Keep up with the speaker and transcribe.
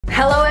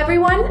Hello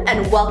everyone,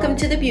 and welcome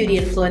to The Beauty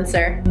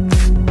Influencer.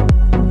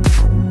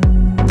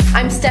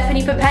 I'm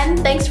Stephanie Pepen,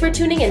 thanks for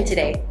tuning in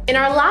today. In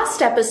our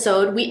last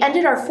episode, we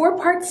ended our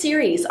 4-part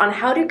series on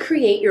how to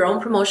create your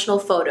own promotional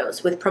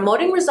photos with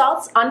promoting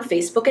results on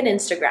Facebook and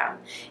Instagram.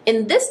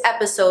 In this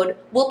episode,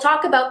 we'll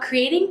talk about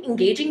creating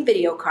engaging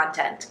video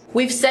content.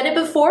 We've said it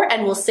before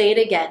and we'll say it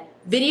again.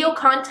 Video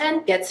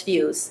content gets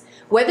views.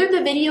 Whether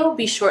the video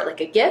be short like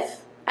a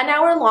GIF, an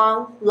hour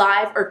long,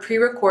 live, or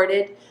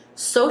pre-recorded,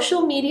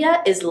 social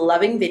media is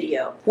loving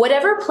video.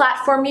 Whatever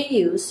platform you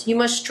use, you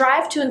must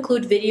strive to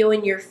include video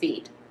in your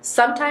feed.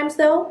 Sometimes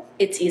though,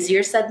 it's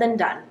easier said than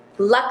done.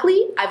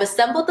 Luckily, I've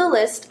assembled the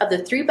list of the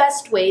 3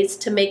 best ways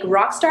to make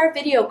rockstar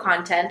video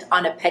content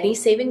on a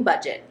penny-saving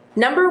budget.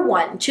 Number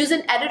 1, choose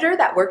an editor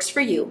that works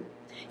for you.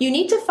 You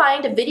need to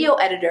find a video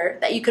editor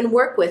that you can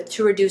work with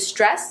to reduce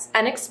stress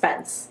and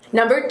expense.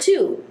 Number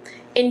 2,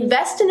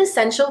 invest in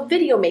essential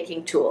video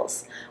making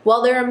tools.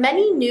 While there are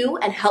many new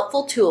and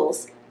helpful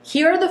tools,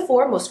 here are the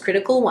 4 most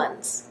critical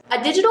ones.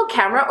 A digital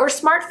camera or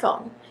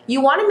smartphone. You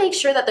want to make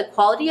sure that the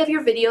quality of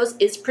your videos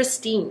is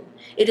pristine.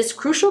 It is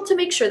crucial to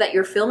make sure that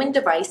your filming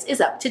device is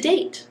up to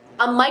date.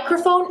 A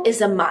microphone is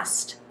a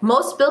must.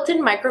 Most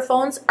built-in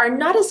microphones are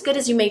not as good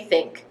as you may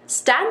think.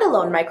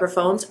 Standalone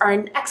microphones are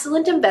an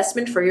excellent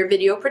investment for your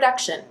video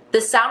production. The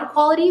sound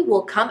quality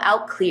will come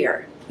out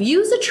clear.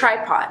 Use a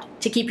tripod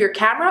to keep your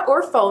camera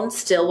or phone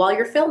still while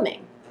you're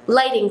filming.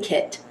 Lighting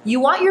kit. You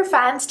want your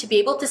fans to be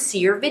able to see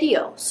your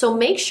video, so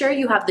make sure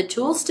you have the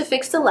tools to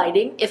fix the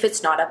lighting if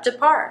it's not up to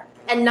par.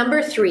 And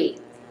number 3,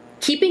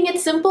 keeping it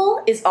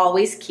simple is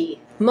always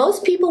key.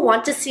 Most people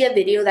want to see a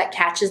video that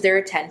catches their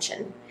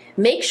attention.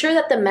 Make sure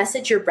that the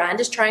message your brand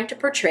is trying to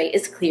portray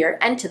is clear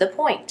and to the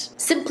point.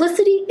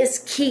 Simplicity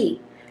is key.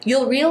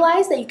 You'll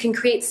realize that you can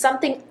create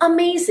something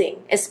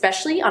amazing,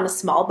 especially on a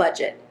small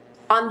budget.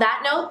 On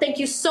that note, thank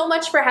you so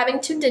much for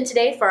having tuned in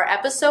today for our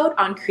episode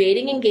on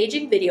creating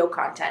engaging video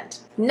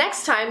content.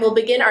 Next time, we'll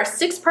begin our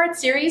 6-part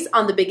series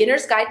on the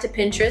Beginner's Guide to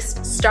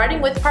Pinterest,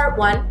 starting with part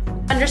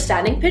 1,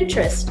 Understanding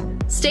Pinterest.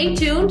 Stay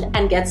tuned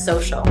and get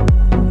social.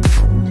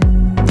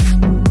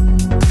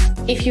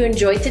 If you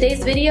enjoyed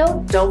today's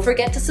video, don't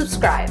forget to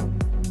subscribe.